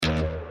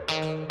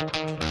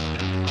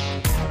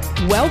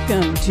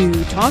Welcome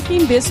to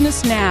Talking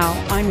Business Now.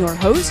 I'm your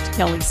host,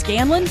 Kelly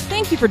Scanlon.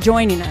 Thank you for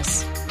joining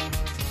us.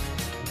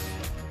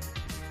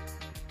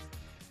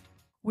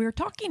 We're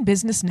talking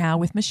business now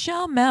with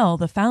Michelle Mell,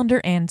 the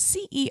founder and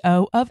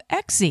CEO of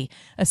Exi,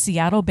 a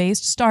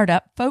Seattle-based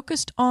startup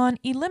focused on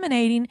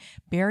eliminating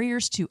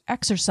barriers to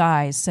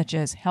exercise, such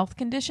as health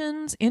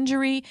conditions,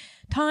 injury,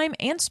 time,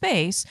 and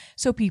space,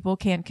 so people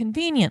can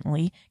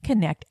conveniently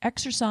connect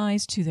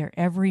exercise to their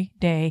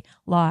everyday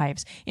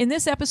lives. In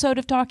this episode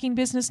of Talking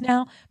Business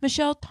Now,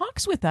 Michelle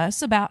talks with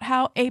us about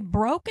how a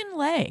broken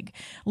leg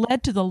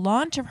led to the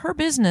launch of her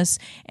business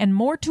and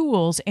more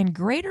tools and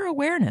greater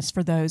awareness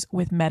for those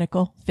with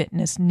medical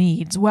fitness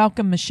needs.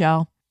 Welcome,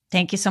 Michelle.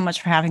 Thank you so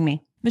much for having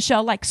me.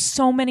 Michelle, like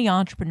so many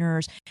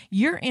entrepreneurs,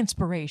 your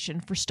inspiration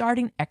for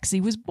starting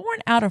Exi was born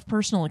out of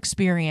personal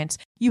experience.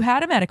 You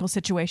had a medical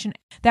situation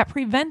that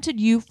prevented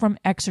you from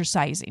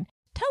exercising.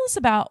 Tell us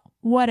about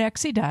what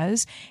Exi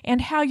does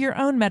and how your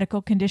own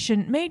medical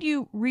condition made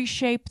you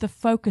reshape the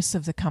focus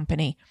of the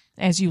company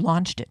as you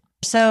launched it.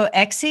 So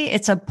Exi,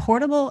 it's a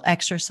portable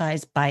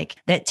exercise bike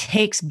that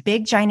takes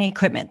big giant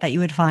equipment that you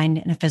would find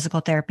in a physical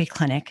therapy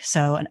clinic.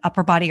 So an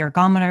upper body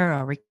ergometer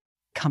or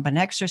recumbent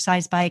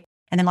exercise bike,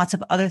 and then lots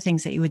of other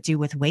things that you would do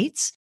with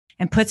weights,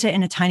 and puts it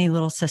in a tiny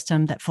little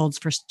system that folds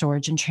for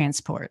storage and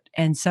transport.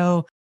 And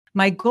so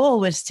my goal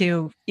was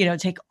to,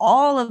 take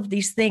all of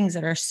these things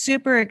that are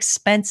super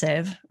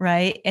expensive,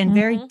 right? And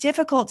very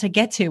difficult to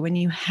get to when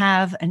you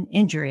have an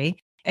injury,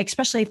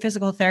 especially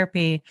physical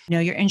therapy.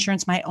 Your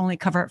insurance might only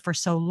cover it for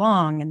so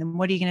long. And then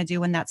what are you going to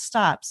do when that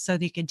stops? So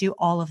that you could do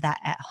all of that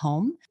at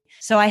home.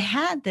 So I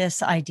had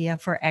this idea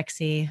for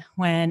Exi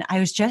when I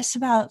was just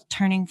about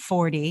turning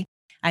 40.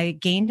 I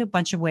gained a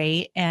bunch of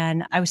weight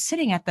and I was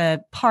sitting at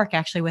the park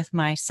actually with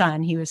my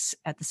son. He was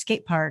at the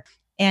skate park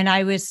and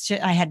I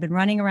had been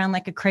running around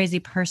like a crazy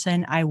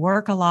person. I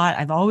work a lot.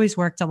 I've always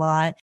worked a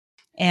lot.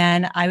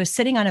 And I was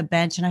sitting on a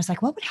bench and I was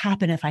like, what would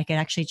happen if I could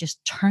actually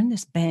just turn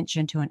this bench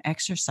into an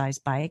exercise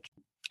bike?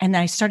 And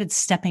then I started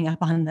stepping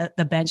up on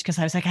the bench because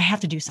I was like, I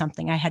have to do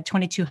something. I had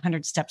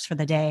 2,200 steps for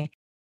the day.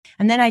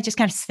 And then I just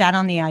kind of sat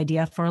on the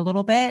idea for a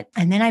little bit.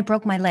 And then I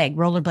broke my leg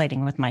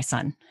rollerblading with my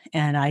son.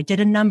 And I did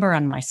a number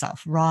on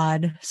myself: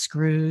 rod,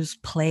 screws,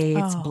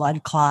 plates,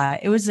 blood clot.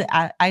 I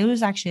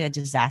was actually a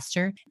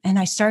disaster. And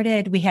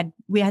we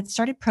had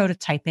started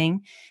prototyping,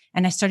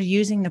 and I started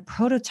using the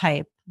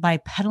prototype by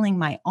pedaling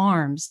my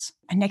arms.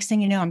 And next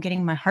thing you know, I'm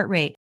getting my heart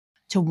rate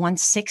to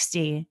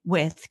 160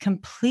 with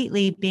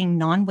completely being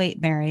non-weight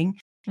bearing.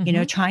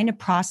 Trying to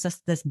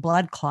process this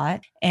blood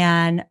clot.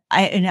 And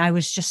I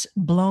was just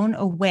blown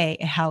away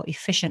at how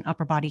efficient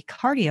upper body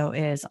cardio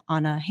is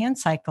on a hand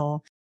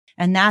cycle.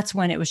 And that's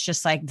when it was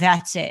just like,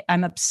 that's it.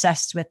 I'm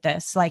obsessed with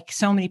this. Like,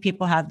 so many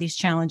people have these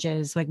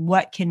challenges. Like,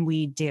 what can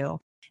we do?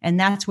 And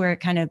that's where it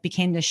kind of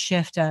became the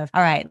shift of,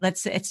 all right,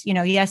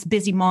 yes,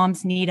 busy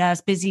moms need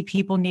us, busy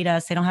people need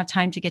us. They don't have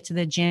time to get to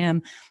the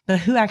gym, but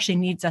who actually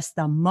needs us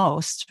the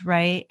most,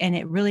 right? And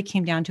it really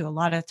came down to a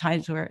lot of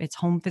times where it's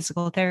home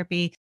physical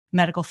therapy,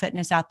 medical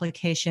fitness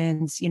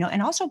applications,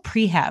 and also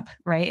prehab,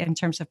 right? In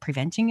terms of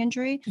preventing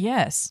injury.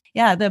 Yes.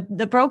 Yeah. The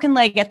broken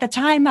leg at the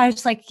time, I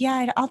was like,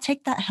 yeah, I'll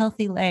take that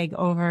healthy leg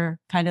over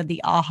kind of the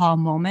aha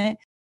moment.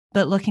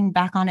 But looking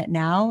back on it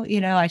now,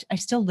 I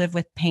still live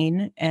with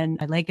pain and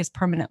my leg is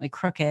permanently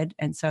crooked.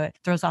 And so it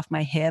throws off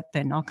my hip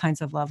and all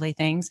kinds of lovely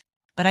things.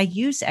 But I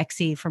use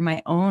Exi for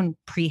my own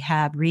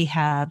prehab,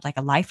 rehab, like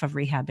a life of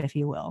rehab, if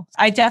you will.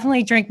 I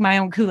definitely drink my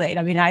own Kool-Aid.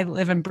 I mean, I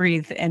live and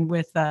breathe. And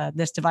with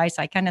this device,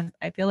 I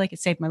feel like it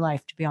saved my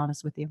life, to be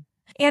honest with you.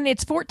 And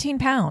it's 14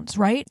 pounds,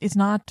 right? It's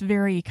not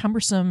very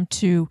cumbersome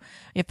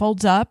it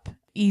folds up,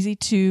 easy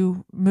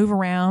to move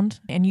around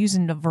and use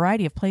in a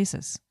variety of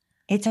places.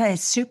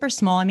 It's super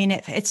small. I mean,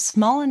 it's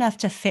small enough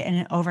to fit in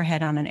an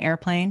overhead on an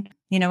airplane.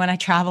 When I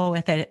travel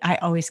with it, I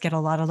always get a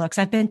lot of looks.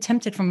 I've been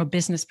tempted from a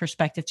business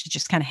perspective to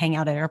just kind of hang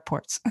out at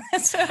airports.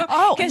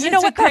 You know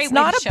what? That's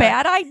not a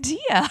bad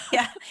idea.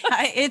 Yeah,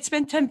 it's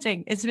been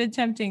tempting. It's been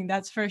tempting.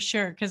 That's for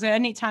sure. Because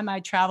anytime I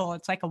travel,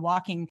 it's like a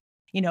walking,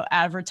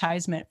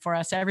 advertisement for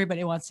us.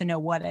 Everybody wants to know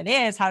what it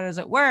is. How does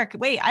it work?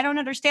 Wait, I don't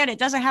understand. It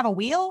doesn't have a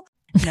wheel.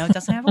 No, it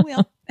doesn't have a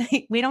wheel.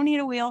 We don't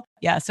need a wheel.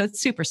 Yeah, so it's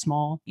super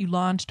small. You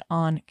launched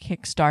on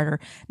Kickstarter,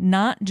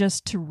 not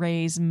just to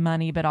raise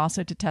money, but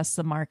also to test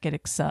the market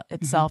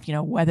itself,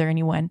 whether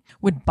anyone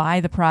would buy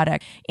the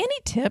product. Any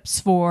tips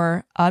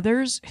for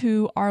others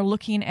who are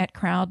looking at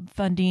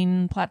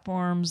crowdfunding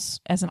platforms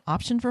as an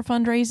option for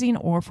fundraising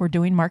or for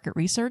doing market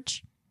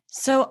research?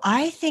 So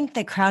I think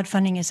that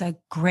crowdfunding is a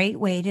great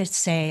way to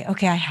say,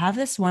 okay, I have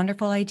this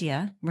wonderful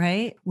idea,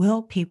 right?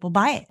 Will people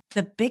buy it?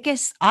 The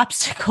biggest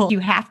obstacle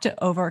you have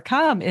to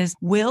overcome is,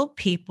 will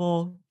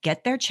people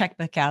get their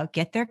checkbook out,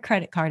 get their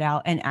credit card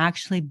out, and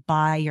actually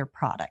buy your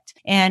product?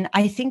 And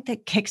I think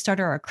that Kickstarter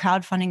or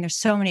crowdfunding, there's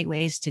so many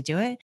ways to do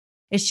it.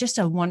 It's just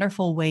a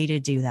wonderful way to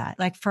do that.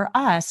 Like for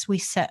us, we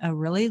set a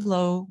really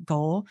low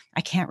goal. I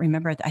can't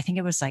remember. I think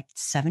it was like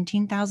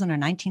 $17,000 or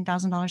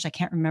 $19,000. I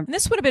can't remember. And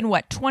this would have been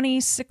what,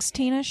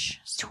 2016-ish?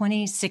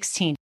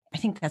 2016. I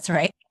think that's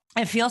right.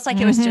 It feels like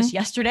it was just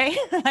yesterday.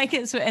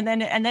 And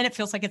then it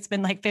feels like it's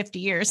been like 50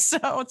 years. So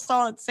it's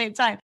all at the same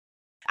time.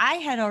 I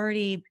had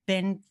already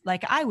been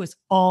like, I was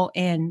all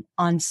in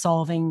on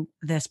solving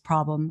this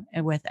problem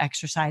with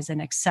exercise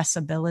and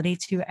accessibility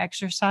to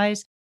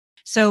exercise.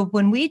 So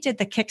when we did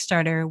the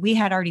Kickstarter, we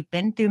had already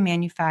been through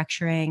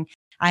manufacturing.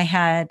 I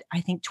had, I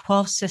think,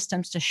 12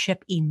 systems to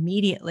ship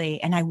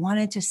immediately. And I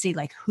wanted to see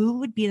like who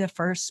would be the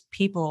first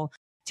people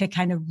to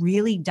kind of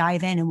really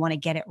dive in and want to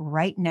get it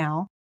right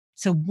now.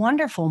 So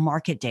wonderful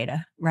market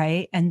data,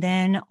 right? And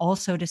then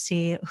also to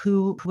see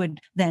who would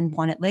then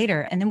want it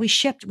later. And then we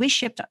shipped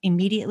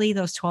immediately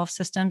those 12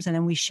 systems. And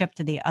then we shipped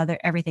to the other,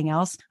 everything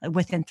else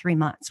within 3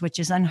 months, which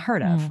is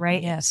unheard of,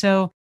 right? Yes.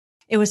 So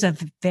it was a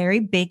very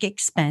big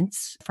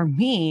expense for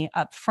me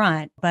up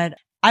front, but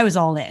I was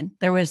all in.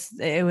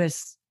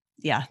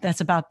 Yeah, that's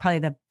about probably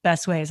the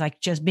best way is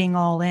like just being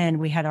all in.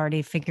 We had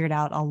already figured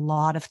out a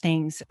lot of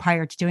things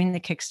prior to doing the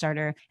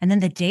Kickstarter. And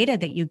then the data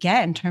that you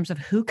get in terms of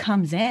who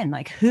comes in,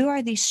 like who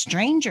are these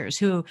strangers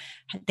who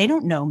they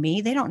don't know me,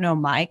 they don't know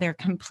Mike. They're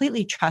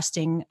completely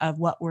trusting of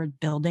what we're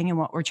building and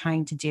what we're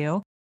trying to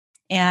do.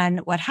 And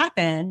what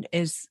happened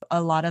is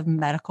a lot of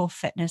medical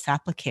fitness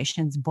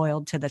applications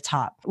boiled to the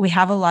top. We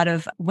have a lot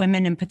of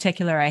women in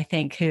particular, I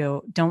think,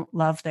 who don't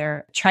love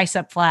their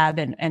tricep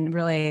flab and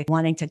really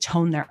wanting to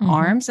tone their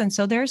arms. And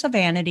so there's a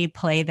vanity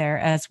play there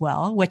as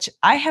well, which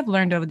I have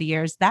learned over the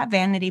years that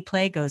vanity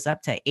play goes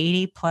up to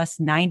 80 plus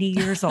 90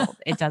 years old.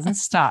 It doesn't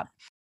stop.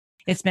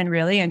 It's been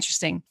really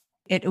interesting.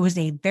 It was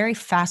a very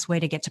fast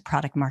way to get to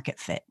product market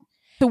fit.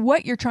 So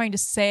what you're trying to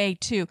say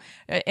too,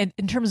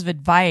 in terms of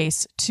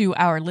advice to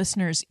our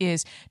listeners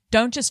is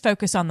don't just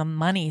focus on the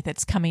money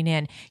that's coming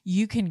in.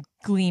 You can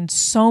glean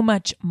so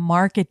much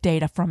market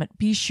data from it.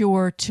 Be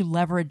sure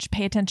to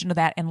pay attention to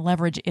that and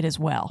leverage it as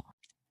well.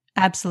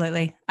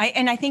 Absolutely.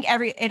 I think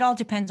it all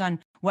depends on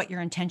what your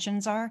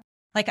intentions are.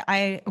 Like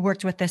I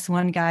worked with this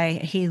one guy,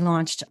 he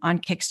launched on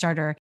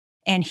Kickstarter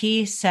and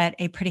he set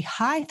a pretty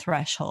high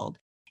threshold.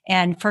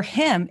 And for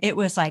him, it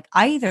was like,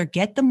 I either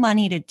get the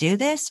money to do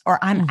this or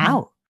I'm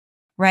out.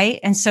 Right.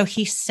 And so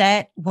he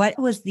set what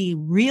was the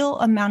real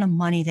amount of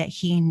money that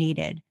he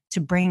needed to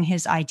bring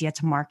his idea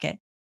to market.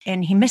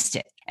 And he missed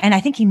it. And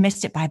I think he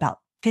missed it by about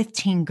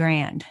 15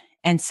 grand.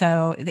 And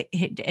so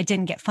it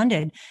didn't get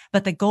funded,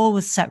 but the goal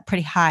was set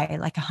pretty high,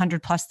 like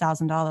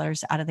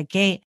 $100,000+ out of the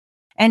gate.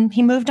 And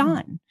he moved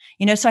on,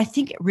 so I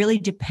think it really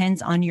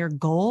depends on your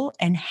goal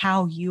and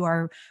how you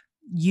are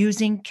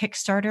using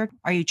Kickstarter.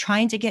 Are you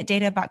trying to get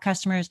data about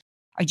customers?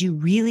 Or do you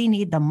really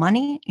need the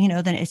money?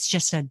 Then it's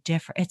just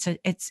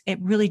it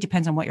really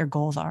depends on what your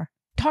goals are.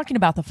 Talking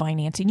about the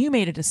financing, you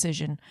made a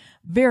decision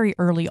very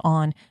early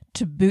on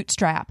to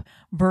bootstrap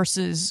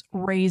versus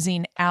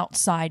raising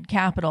outside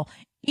capital,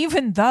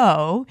 even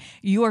though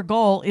your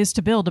goal is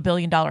to build $1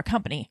 billion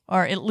company,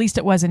 or at least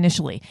it was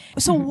initially.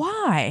 So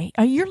why?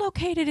 You're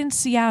located in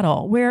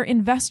Seattle, where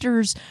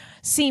investors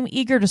seem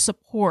eager to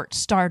support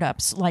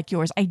startups like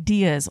yours,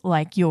 ideas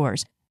like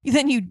yours.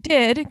 Then you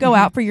did go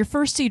out for your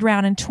first seed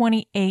round in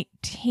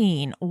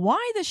 2018.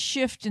 Why the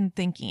shift in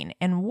thinking,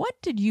 and what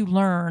did you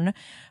learn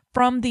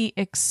from the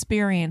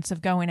experience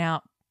of going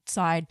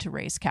outside to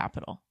raise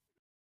capital?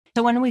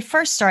 So when we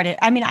first started,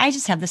 I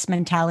just have this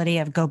mentality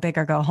of go big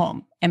or go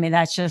home.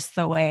 That's just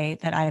the way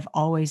that I've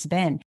always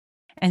been.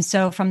 And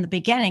so from the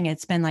beginning,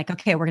 it's been like,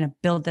 okay, we're going to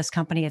build this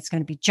company. It's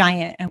going to be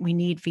giant and we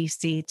need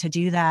VC to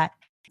do that.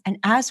 And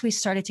as we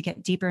started to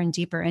get deeper and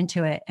deeper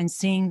into it and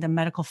seeing the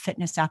medical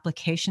fitness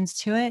applications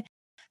to it,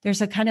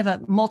 there's a kind of a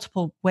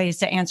multiple ways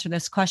to answer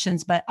these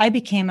questions, but I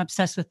became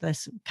obsessed with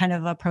this kind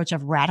of approach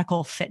of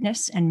radical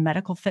fitness and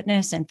medical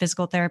fitness and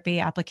physical therapy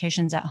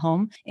applications at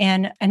home.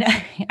 And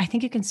I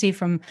think you can see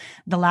from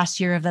the last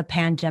year of the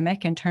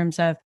pandemic in terms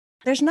of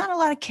there's not a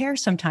lot of care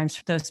sometimes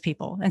for those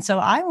people. And so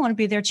I want to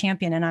be their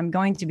champion and I'm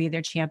going to be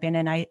their champion.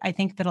 And I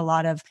think that a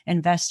lot of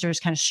investors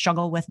kind of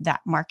struggle with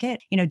that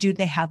market. Do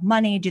they have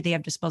money? Do they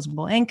have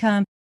disposable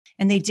income?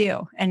 And they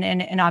do.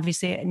 And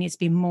obviously it needs to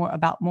be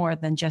more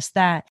than just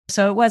that.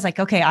 So it was like,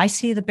 okay, I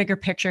see the bigger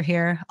picture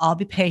here. I'll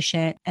be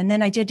patient. And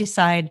then I did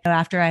decide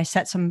after I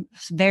set some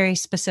very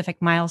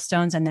specific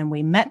milestones and then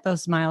we met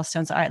those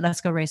milestones. All right, let's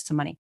go raise some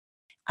money.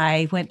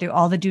 I went through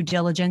all the due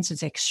diligence.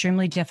 It's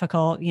extremely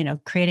difficult,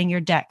 creating your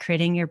deck,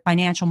 creating your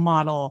financial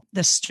model,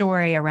 the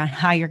story around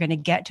how you're going to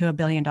get to $1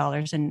 billion.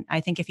 And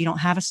I think if you don't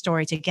have a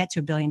story to get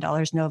to $1 billion,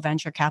 no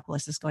venture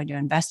capitalist is going to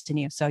invest in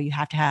you. So you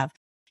have to have,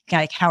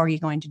 like, how are you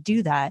going to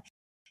do that?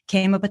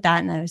 Came up with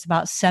that. And I was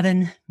about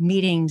 7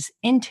 meetings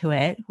into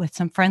it with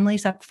some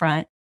friendlies up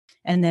front.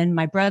 And then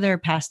my brother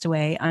passed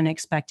away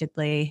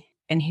unexpectedly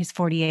and he's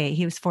 48.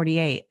 He was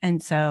 48.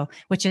 And so,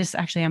 which is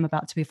actually, I'm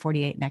about to be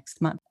 48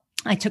 next month.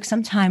 I took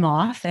some time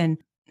off and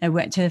I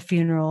went to the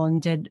funeral and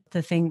did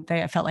the thing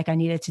that I felt like I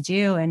needed to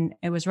do. And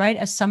it was right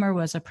as summer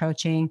was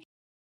approaching.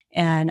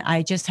 And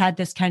I just had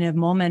this kind of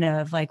moment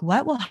of like,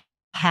 what will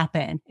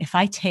happen if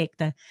I take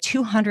the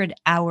 200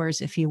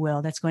 hours, if you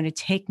will, that's going to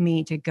take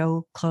me to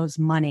go close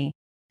money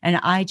And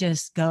I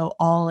just go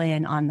all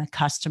in on the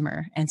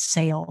customer and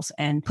sales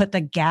and put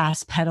the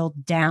gas pedal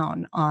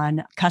down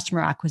on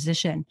customer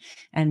acquisition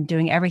and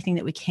doing everything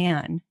that we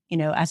can,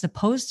 as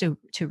opposed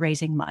to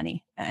raising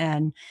money.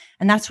 And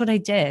that's what I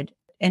did.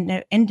 And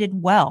it ended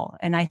well.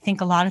 And I think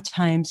a lot of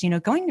times,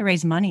 going to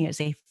raise money is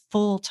a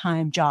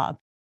full-time job.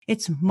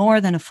 It's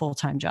more than a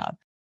full-time job.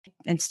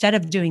 Instead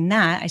of doing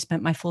that, I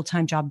spent my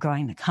full-time job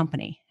growing the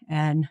company.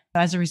 And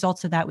as a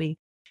result of that, we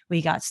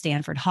got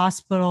Stanford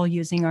Hospital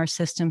using our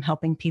system,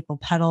 helping people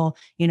pedal,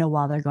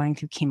 while they're going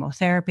through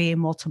chemotherapy,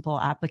 multiple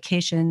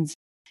applications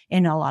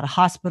in a lot of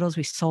hospitals.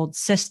 We sold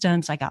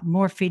systems. I got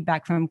more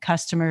feedback from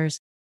customers.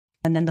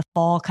 And then the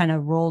fall kind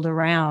of rolled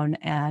around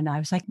and I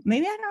was like,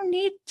 maybe I don't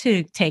need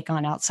to take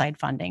on outside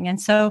funding.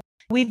 And so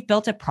we've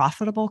built a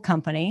profitable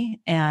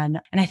company. And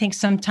I think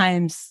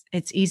sometimes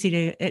it's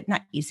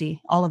not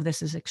easy. All of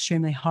this is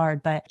extremely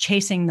hard, but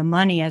chasing the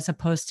money as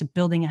opposed to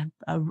building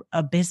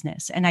a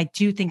business. And I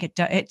do think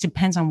it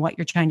depends on what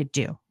you're trying to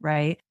do,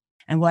 right?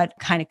 And what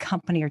kind of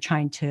company you're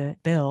trying to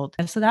build.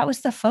 And so that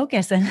was the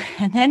focus. And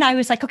then I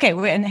was like, okay,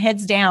 we're in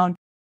heads down.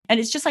 And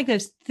it's just like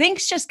those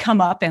things just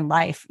come up in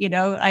life.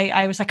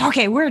 I was like,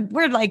 okay,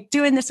 we're like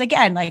doing this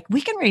again. Like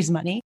we can raise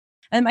money.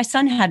 And my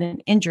son had an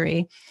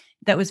injury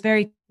that was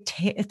very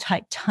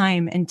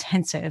time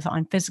intensive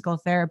on physical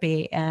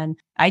therapy. And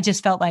I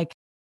just felt like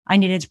I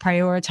needed to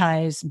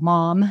prioritize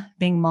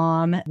being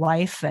mom,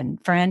 wife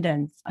and friend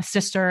and a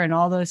sister and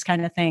all those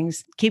kind of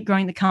things. Keep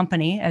growing the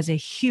company as a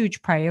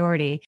huge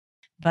priority,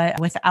 but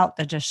without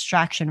the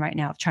distraction right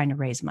now of trying to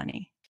raise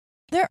money.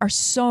 There are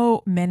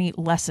so many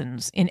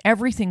lessons in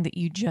everything that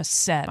you just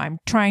said. I'm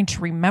trying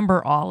to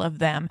remember all of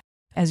them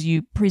as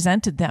you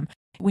presented them.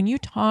 When you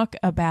talk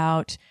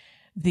about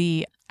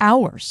the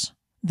hours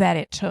that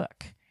it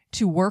took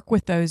to work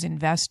with those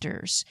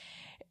investors,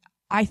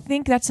 I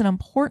think that's an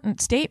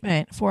important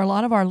statement for a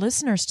lot of our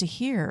listeners to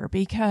hear,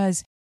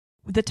 because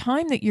the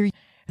time that you're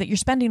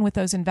spending with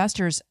those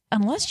investors,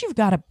 unless you've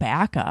got a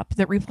backup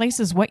that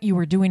replaces what you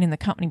were doing in the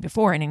company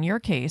before, and in your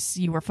case,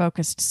 you were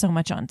focused so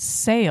much on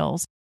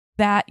sales,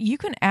 that you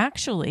can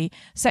actually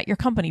set your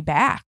company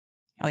back.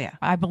 Oh, yeah.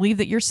 I believe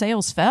that your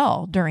sales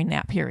fell during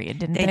that period,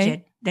 didn't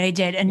they? They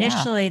did.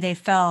 Initially, They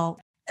fell.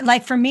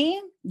 Like for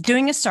me,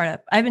 doing a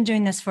startup, I've been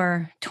doing this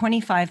for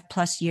 25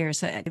 plus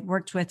years. I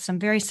worked with some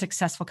very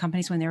successful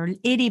companies when they were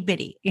itty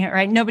bitty,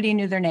 right? Nobody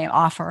knew their name.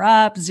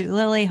 OfferUp,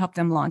 Zulily, helped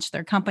them launch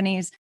their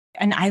companies.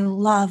 And I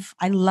love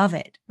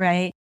it,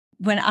 right?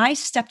 When I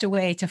stepped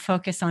away to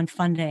focus on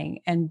funding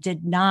and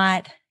could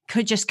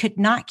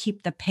not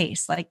keep the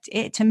pace.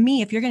 To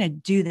me, if you're going to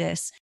do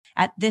this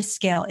at this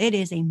scale, it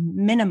is a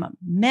minimum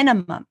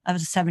of a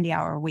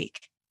 70-hour week,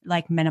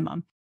 like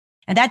minimum.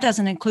 And that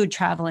doesn't include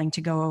traveling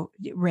to go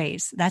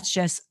raise. That's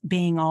just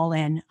being all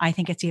in. I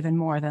think it's even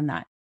more than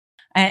that.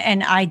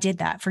 And I did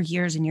that for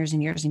years and years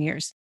and years and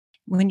years.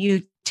 When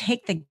you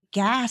take the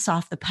gas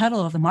off the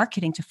pedal of the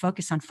marketing to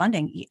focus on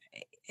funding,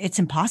 it's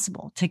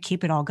impossible to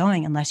keep it all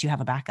going unless you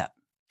have a backup.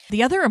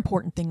 The other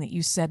important thing that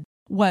you said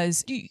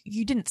was,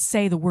 you didn't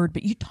say the word,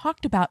 but you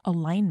talked about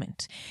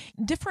alignment.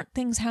 Different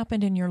things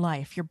happened in your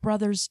life, your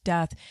brother's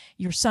death,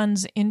 your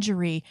son's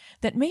injury,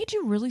 that made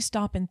you really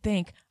stop and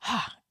think,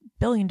 $1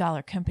 billion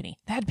company,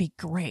 that'd be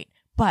great.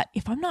 But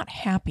if I'm not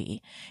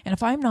happy, and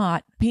if I'm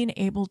not being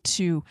able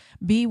to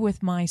be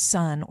with my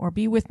son or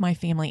be with my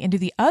family and do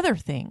the other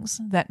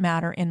things that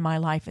matter in my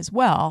life as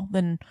well,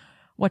 then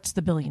what's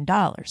the $1 billion?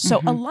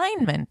 So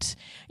alignment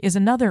is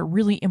another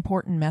really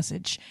important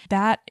message.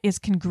 That is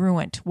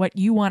congruent. What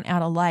you want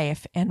out of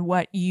life and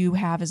what you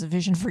have as a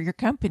vision for your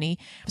company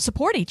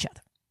support each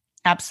other.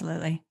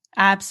 Absolutely.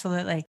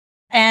 Absolutely.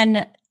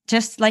 And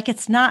just like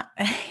it's not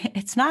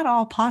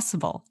all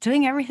possible.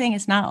 Doing everything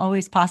is not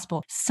always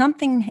possible.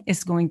 Something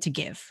is going to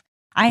give.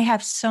 I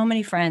have so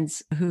many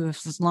friends who have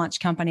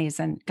launched companies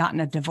and gotten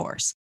a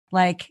divorce.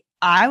 Like,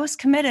 I was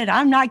committed.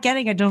 I'm not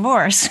getting a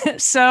divorce.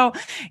 So,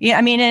 yeah,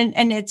 I mean,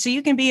 and so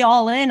you can be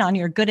all in on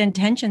your good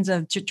intentions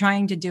of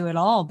trying to do it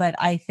all, but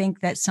I think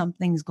that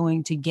something's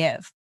going to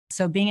give.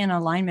 So being in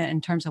alignment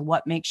in terms of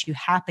what makes you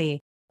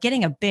happy,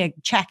 getting a big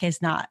check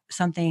is not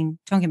something,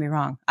 don't get me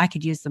wrong, I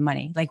could use the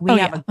money. Like we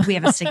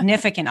have a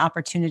significant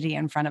opportunity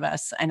in front of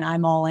us and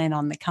I'm all in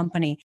on the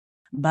company,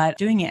 but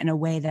doing it in a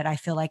way that I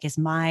feel like is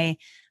my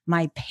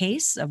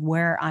pace of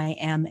where I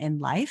am in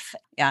life.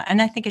 Yeah.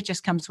 And I think it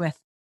just comes with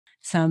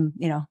some,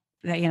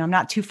 I'm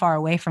not too far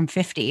away from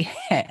 50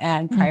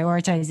 and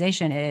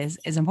prioritization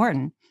is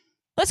important.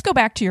 Let's go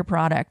back to your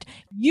product.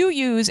 You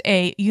use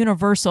a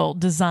universal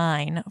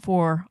design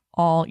for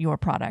all your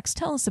products.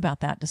 Tell us about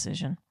that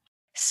decision.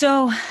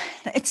 So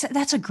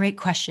that's a great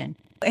question.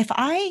 If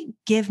I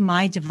give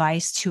my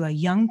device to a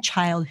young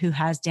child who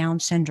has Down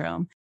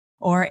syndrome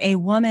or a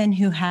woman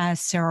who has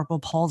cerebral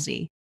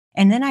palsy,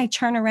 and then I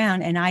turn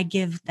around and I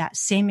give that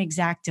same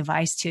exact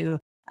device to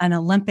an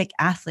Olympic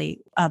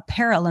athlete, a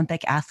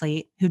Paralympic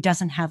athlete who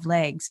doesn't have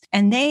legs,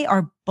 and they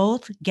are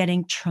both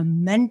getting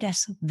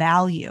tremendous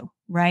value,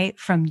 right,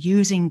 from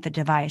using the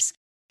device.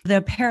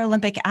 The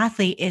Paralympic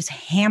athlete is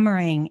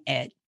hammering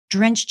it,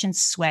 drenched in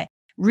sweat,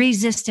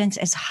 resistance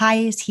as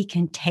high as he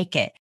can take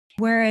it.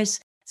 Whereas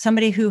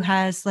somebody who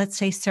has, let's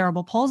say,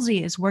 cerebral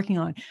palsy is working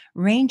on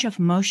range of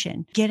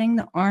motion, getting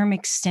the arm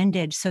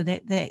extended so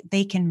that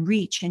they can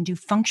reach and do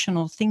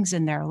functional things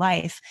in their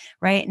life,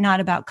 right? Not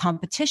about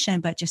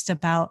competition, but just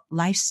about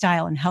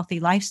lifestyle and healthy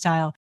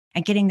lifestyle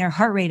and getting their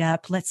heart rate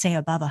up, let's say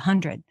above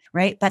 100,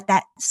 right? But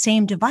that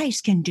same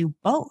device can do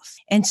both.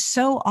 And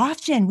so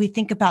often we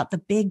think about the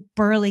big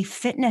burly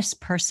fitness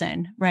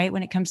person, right?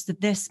 When it comes to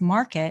this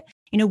market,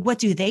 what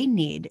do they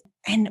need?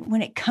 And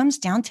when it comes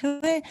down to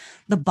it,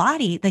 the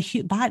body, the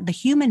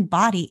human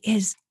body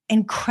is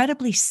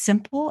incredibly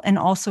simple and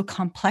also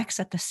complex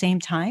at the same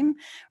time,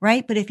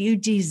 right? But if you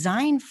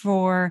design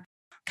for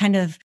kind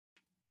of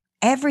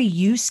every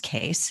use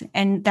case,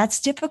 and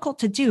that's difficult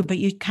to do, but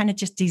you kind of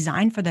just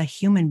design for the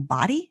human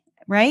body,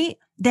 right?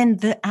 Then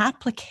the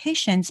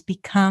applications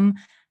become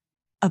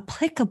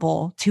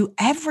applicable to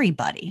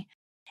everybody.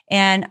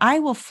 And I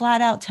will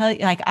flat out tell you,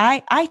 like,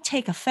 I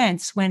take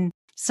offense when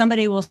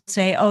somebody will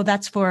say, oh,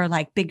 that's for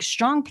like big,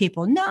 strong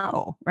people.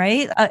 No,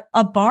 right?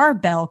 A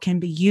barbell can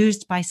be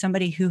used by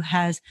somebody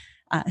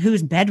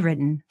who's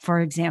bedridden, for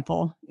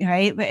example,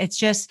 right? But it's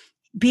just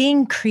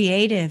being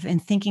creative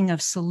and thinking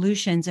of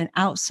solutions and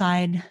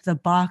outside the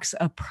box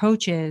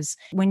approaches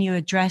when you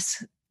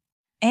address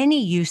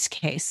any use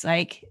case.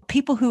 Like,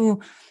 people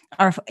who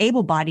are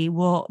able-bodied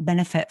will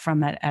benefit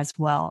from it as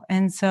well.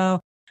 And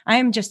so I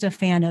am just a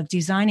fan of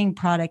designing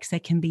products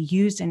that can be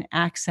used and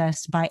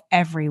accessed by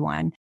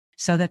everyone,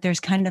 so that there's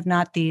kind of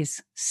not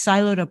these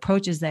siloed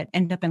approaches that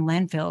end up in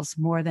landfills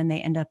more than they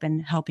end up in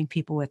helping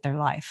people with their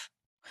life.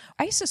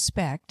 I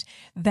suspect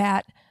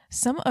that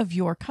some of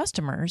your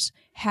customers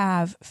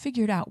have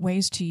figured out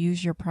ways to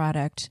use your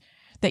product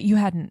that you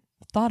hadn't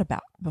thought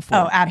about before.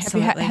 Oh,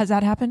 absolutely. Has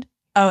that happened?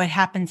 Oh, it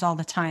happens all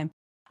the time.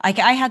 Like,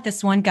 I had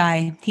this one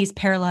guy, he's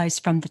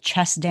paralyzed from the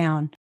chest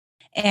down,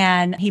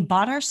 and he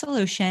bought our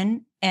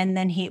solution. And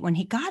then when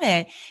he got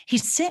it, he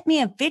sent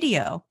me a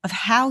video of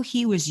how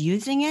he was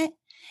using it.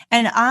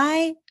 And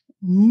I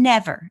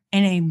never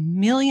in a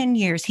million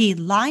years, he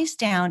lies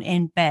down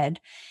in bed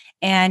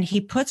and he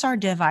puts our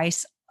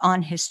device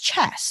on his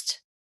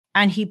chest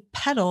and he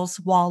pedals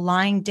while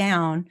lying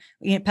down.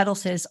 He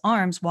pedals his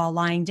arms while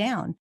lying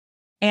down.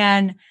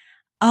 And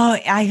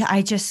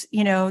I just,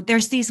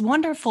 there's these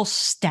wonderful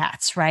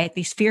stats, right?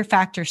 These fear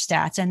factor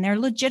stats, and they're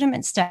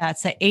legitimate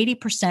stats that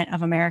 80%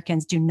 of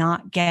Americans do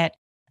not get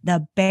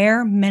the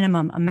bare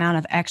minimum amount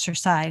of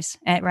exercise,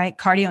 right?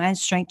 Cardio and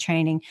strength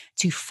training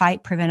to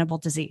fight preventable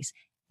disease.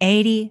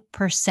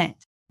 80%.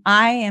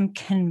 I am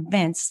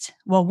convinced,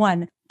 well,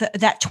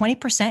 that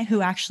 20%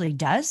 who actually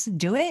does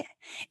do it,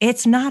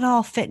 it's not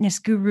all fitness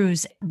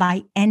gurus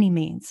by any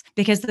means,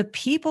 because the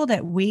people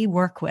that we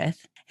work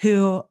with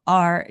who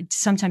are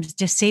sometimes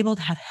disabled,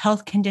 have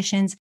health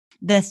conditions,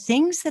 the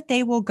things that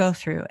they will go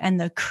through and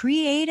the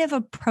creative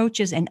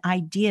approaches and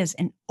ideas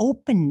and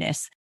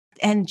openness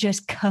and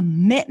just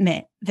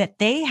commitment that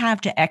they have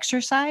to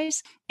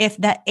exercise, if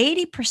that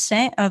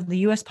 80% of the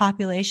US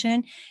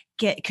population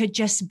could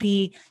just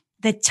be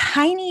the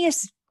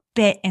tiniest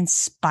bit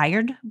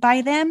inspired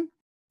by them,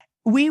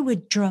 we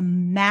would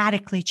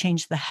dramatically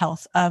change the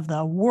health of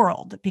the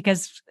world.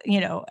 Because,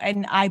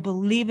 and I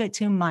believe it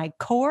to my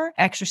core,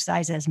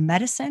 exercise as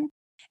medicine.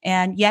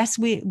 And yes,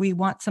 we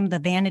want some of the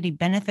vanity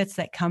benefits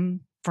that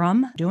come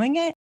from doing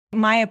it.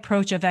 My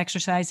approach of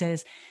exercise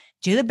is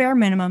do the bare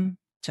minimum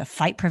to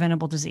fight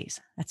preventable disease.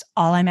 That's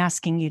all I'm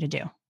asking you to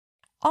do.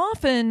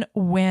 Often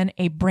when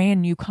a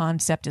brand new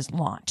concept is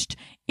launched,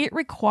 it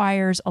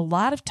requires a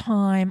lot of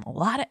time, a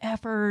lot of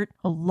effort,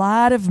 a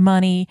lot of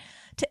money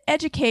to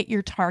educate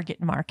your target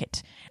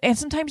market. And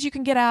sometimes you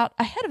can get out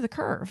ahead of the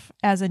curve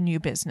as a new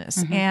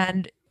business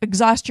and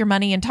exhaust your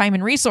money and time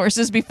and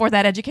resources before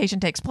that education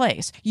takes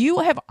place. You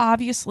have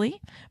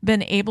obviously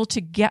been able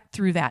to get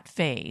through that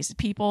phase.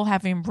 People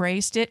have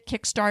embraced it.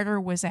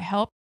 Kickstarter was a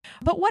help.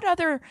 But what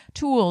other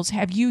tools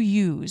have you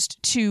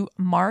used to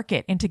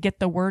market and to get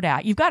the word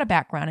out? You've got a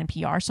background in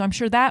PR, so I'm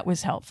sure that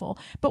was helpful.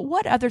 But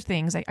what other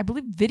things? I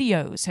believe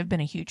videos have been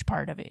a huge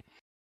part of it.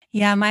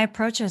 Yeah, my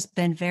approach has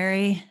been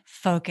very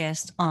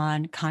focused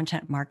on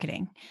content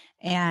marketing.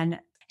 And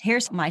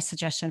here's my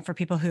suggestion for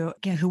people who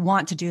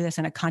want to do this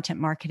in a content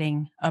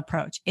marketing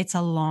approach. It's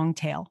a long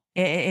tail.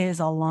 It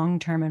is a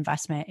long-term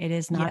investment. It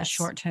is not a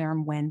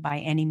short-term win by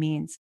any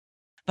means.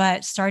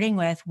 But starting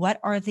with, what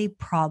are the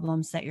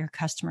problems that your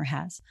customer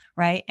has,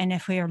 right? And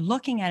if we are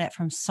looking at it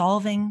from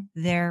solving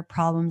their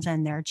problems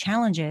and their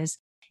challenges,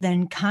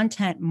 then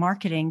content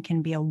marketing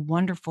can be a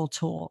wonderful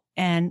tool.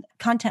 And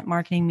content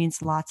marketing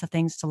means lots of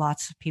things to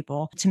lots of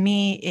people. To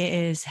me, it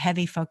is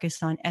heavy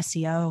focused on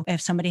SEO. If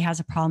somebody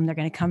has a problem, they're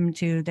going to come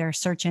to their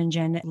search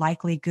engine,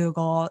 likely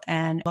Google,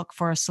 and look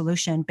for a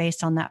solution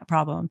based on that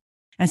problem.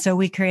 And so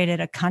we created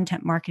a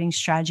content marketing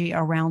strategy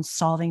around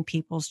solving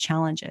people's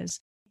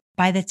challenges.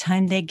 By the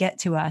time they get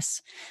to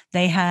us,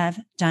 they have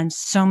done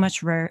so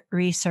much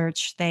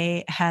research.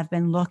 They have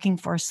been looking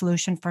for a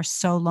solution for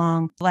so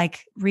long.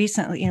 Like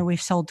recently,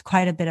 we've sold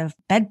quite a bit of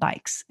bed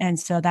bikes. And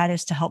so that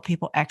is to help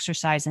people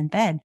exercise in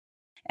bed.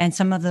 And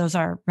some of those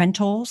are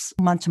rentals,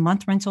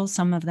 month-to-month rentals.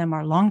 Some of them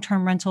are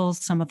long-term rentals.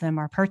 Some of them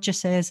are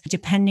purchases,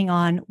 depending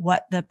on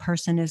what the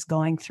person is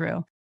going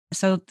through.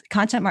 So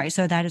content marketing,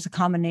 so that is a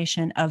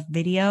combination of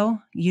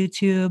video,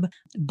 YouTube,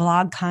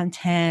 blog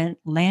content,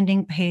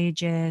 landing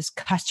pages,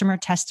 customer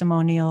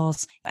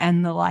testimonials,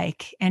 and the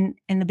like. And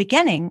in the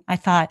beginning, I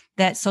thought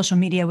that social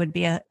media would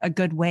be a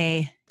good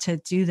way to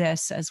do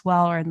this as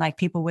well. Or like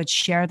people would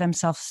share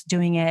themselves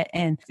doing it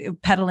and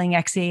peddling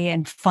Etsy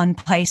and fun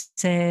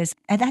places.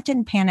 And that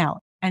didn't pan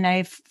out. And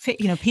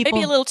people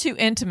maybe a little too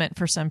intimate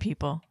for some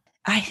people.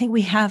 I think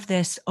we have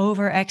this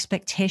over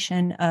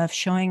expectation of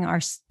showing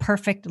our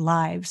perfect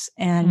lives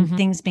and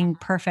things being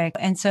perfect.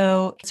 And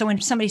so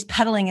when somebody's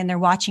pedaling and they're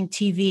watching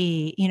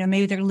TV,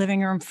 maybe their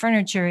living room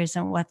furniture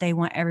isn't what they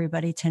want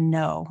everybody to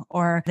know,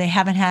 or they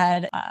haven't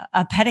had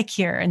a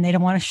pedicure and they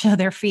don't want to show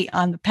their feet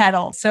on the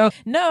pedal. So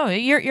no,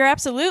 you're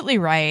absolutely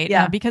right.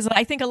 Yeah. Because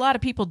I think a lot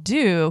of people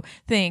do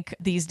think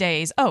these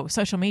days, oh,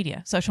 social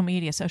media.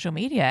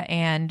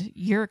 And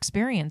your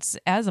experience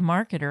as a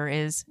marketer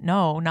is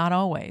no, not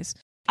always.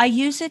 I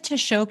use it to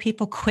show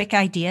people quick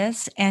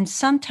ideas. And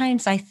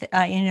sometimes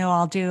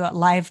I'll do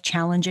live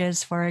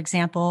challenges, for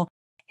example.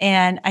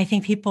 And I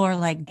think people are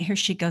like, here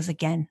she goes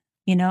again,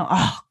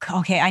 oh,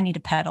 okay, I need to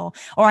pedal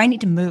or I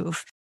need to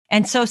move.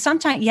 And so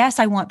sometimes, yes,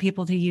 I want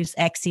people to use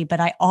Etsy, but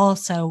I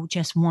also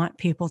just want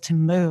people to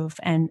move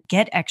and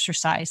get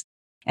exercise.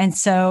 And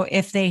so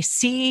if they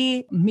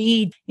see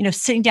me,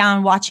 sitting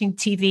down watching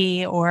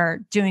TV or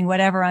doing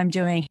whatever I'm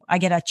doing, I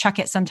get to chuck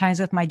it sometimes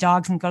with my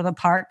dogs and go to the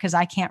park because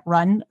I can't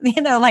run,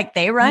 like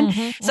they run.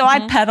 So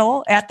I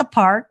pedal at the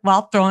park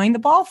while throwing the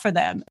ball for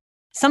them.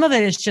 Some of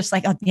it is just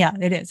like, oh, yeah,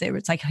 it is.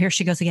 It's like, here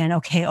she goes again.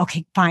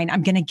 Okay, fine.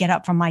 I'm going to get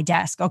up from my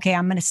desk. Okay,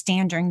 I'm going to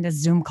stand during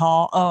this Zoom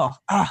call.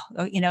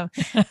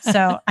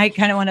 So I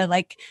kind of want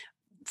to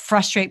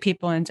frustrate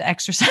people into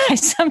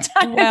exercise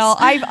sometimes. Well,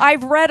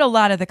 I've read a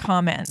lot of the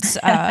comments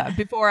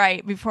before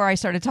I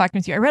started talking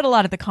with you. I read a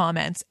lot of the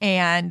comments,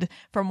 and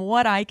from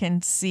what I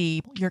can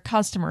see, your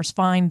customers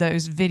find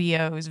those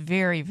videos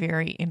very,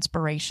 very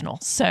inspirational.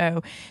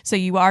 So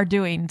you are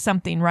doing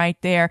something right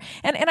there.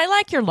 And I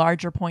like your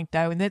larger point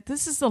though, and that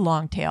this is the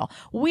long tail.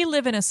 We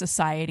live in a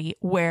society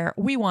where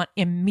we want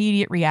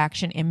immediate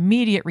reaction,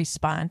 immediate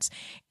response,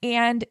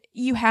 and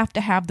you have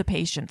to have the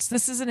patience.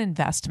 This is an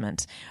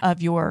investment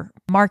of your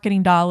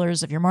marketing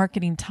dollars, of your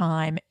marketing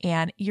time,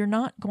 and you're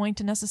not going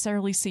to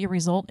necessarily see a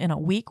result in a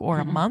week or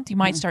a month. You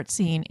might start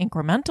seeing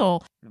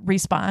incremental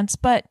response,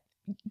 but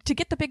to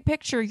get the big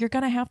picture, you're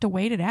going to have to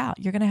wait it out.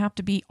 You're going to have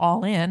to be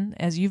all in,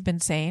 as you've been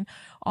saying,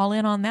 all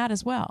in on that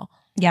as well.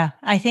 Yeah,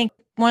 I think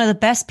one of the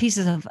best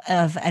pieces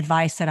of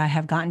advice that I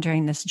have gotten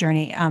during this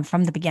journey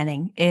from the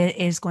beginning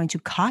is going to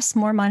cost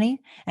more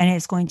money, and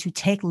it's going to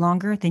take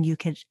longer than you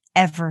could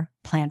ever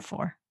plan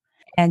for.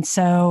 And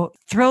so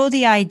throw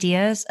the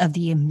ideas of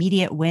the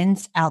immediate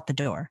wins out the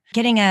door.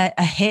 Getting a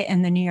hit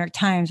in the New York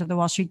Times or the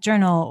Wall Street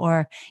Journal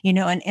or,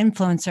 an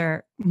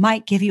influencer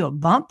might give you a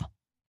bump,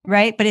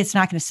 right? But it's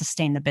not going to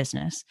sustain the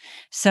business.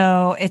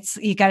 So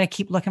you got to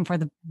keep looking for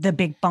the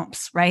big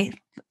bumps, right?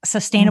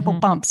 Sustainable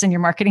bumps in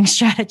your marketing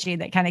strategy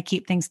that kind of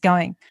keep things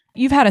going.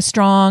 You've had a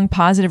strong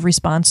positive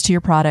response to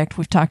your product.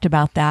 We've talked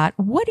about that.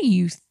 What do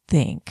you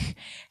think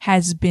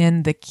has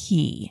been the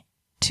key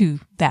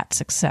to that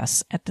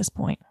success at this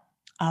point?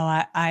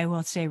 Oh, I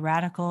will say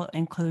radical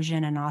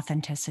inclusion and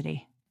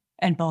authenticity,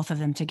 and both of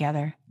them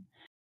together.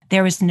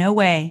 There was no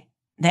way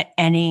that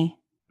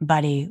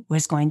anybody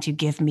was going to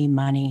give me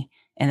money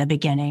in the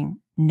beginning,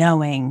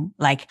 knowing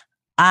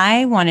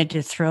I wanted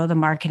to throw the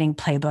marketing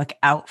playbook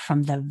out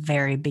from the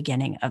very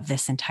beginning of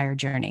this entire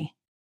journey.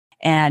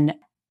 And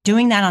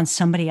doing that on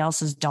somebody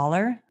else's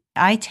dollar,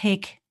 I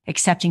take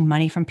accepting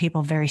money from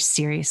people very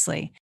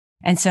seriously.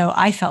 And so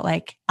I felt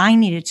like I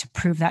needed to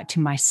prove that to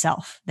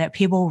myself, that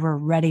people were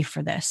ready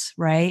for this,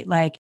 right?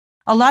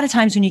 A lot of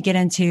times when you get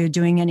into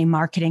doing any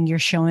marketing, you're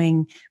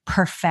showing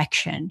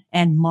perfection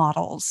and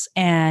models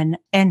and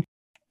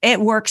it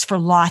works for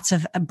lots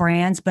of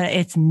brands, but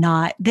it's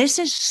not. This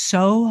is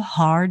so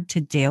hard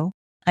to do.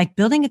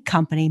 Building a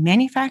company,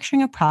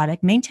 manufacturing a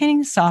product, maintaining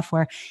the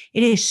software,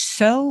 it is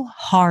so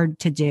hard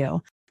to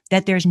do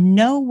that there's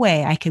no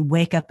way I could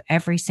wake up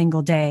every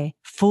single day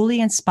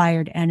fully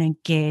inspired and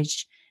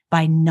engaged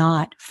by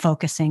not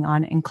focusing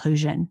on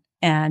inclusion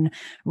and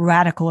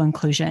radical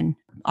inclusion.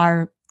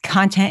 Our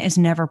content is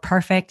never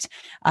perfect.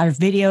 Our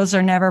videos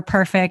are never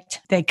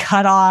perfect. They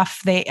cut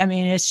off.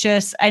 It's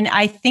just, and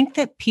I think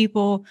that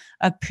people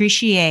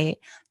appreciate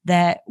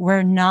that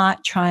we're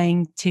not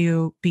trying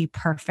to be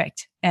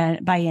perfect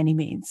and by any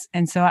means.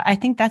 And so I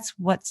think that's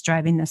what's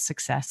driving this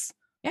success.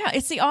 Yeah,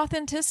 it's the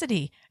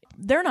authenticity.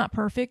 They're not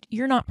perfect.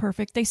 You're not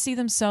perfect. They see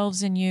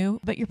themselves in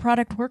you, but your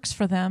product works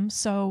for them.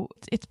 So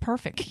it's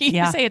perfect.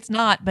 You say it's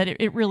not, but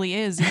it really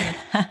is.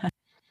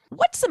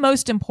 What's the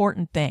most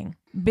important thing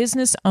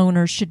business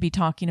owners should be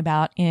talking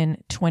about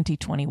in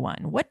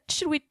 2021? What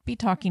should we be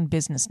talking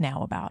business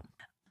now about?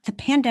 The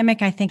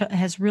pandemic, I think,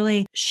 has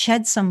really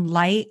shed some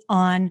light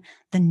on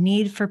the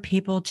need for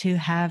people to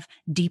have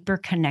deeper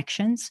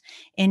connections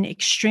in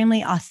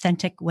extremely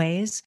authentic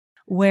ways,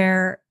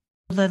 where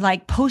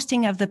the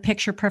posting of the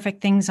picture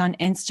perfect things on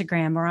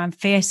Instagram or on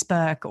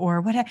Facebook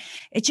or whatever,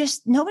 it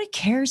just, nobody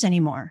cares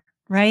anymore,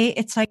 right?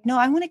 It's like, no,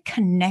 I want to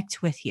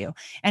connect with you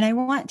and I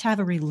want to have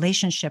a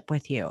relationship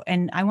with you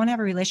and I want to have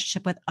a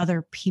relationship with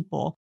other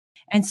people.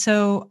 And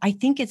so I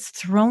think it's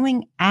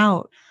throwing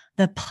out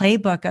the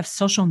playbook of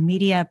social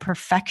media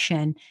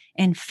perfection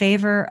in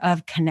favor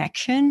of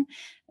connection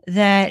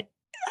that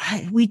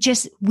we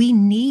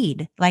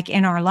need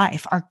in our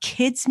life. Our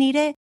kids need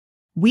it.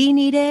 We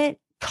need it.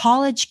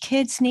 College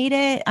kids need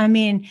it. I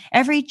mean,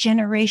 every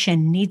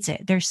generation needs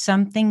it. There's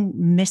something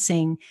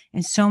missing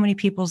in so many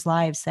people's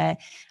lives that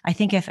I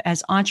think if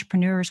as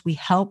entrepreneurs, we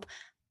help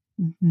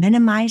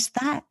minimize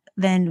that,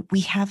 then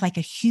we have a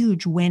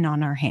huge win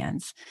on our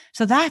hands.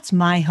 So that's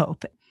my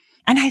hope.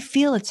 And I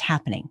feel it's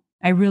happening.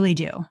 I really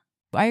do.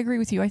 I agree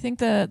with you. I think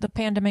the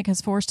pandemic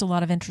has forced a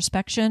lot of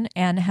introspection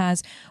and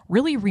has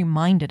really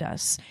reminded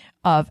us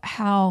of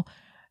how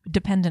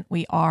dependent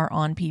we are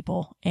on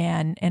people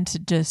and to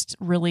just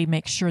really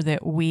make sure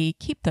that we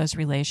keep those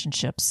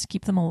relationships,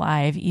 keep them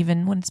alive,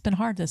 even when it's been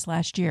hard this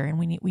last year. And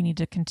we need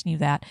to continue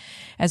that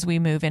as we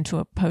move into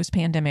a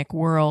post-pandemic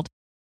world.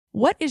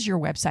 What is your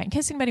website in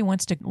case anybody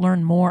wants to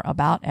learn more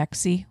about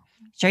XC?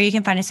 Sure, you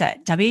can find us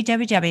at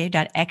www.xc.com.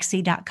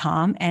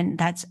 And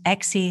that's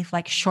XC,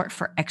 short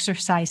for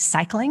exercise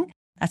cycling.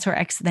 That's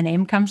where the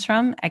name comes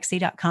from,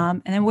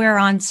 xc.com. And then we're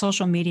on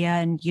social media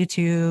and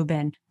YouTube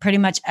and pretty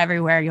much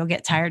everywhere. You'll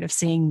get tired of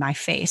seeing my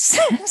face.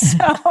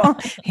 So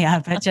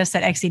yeah, but just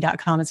at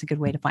xc.com is a good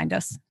way to find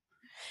us.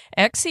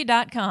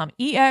 XC.com,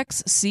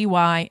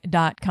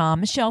 EXCY.com.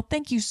 Michelle,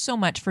 thank you so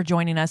much for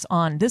joining us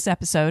on this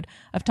episode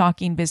of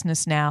Talking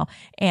Business Now,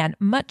 and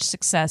much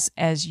success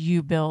as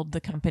you build the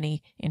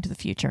company into the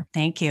future.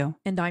 Thank you.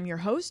 And I'm your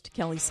host,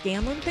 Kelly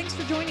Scanlon. Thanks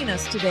for joining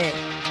us today.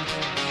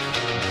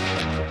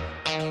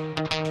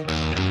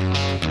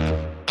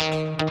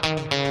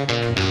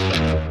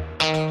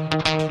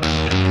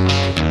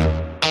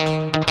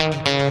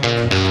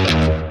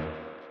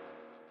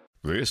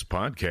 This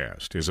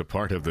podcast is a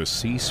part of the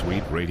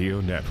C-Suite Radio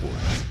Network.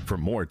 For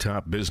more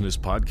top business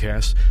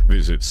podcasts,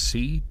 visit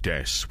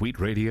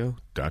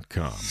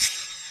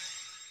c-suiteradio.com.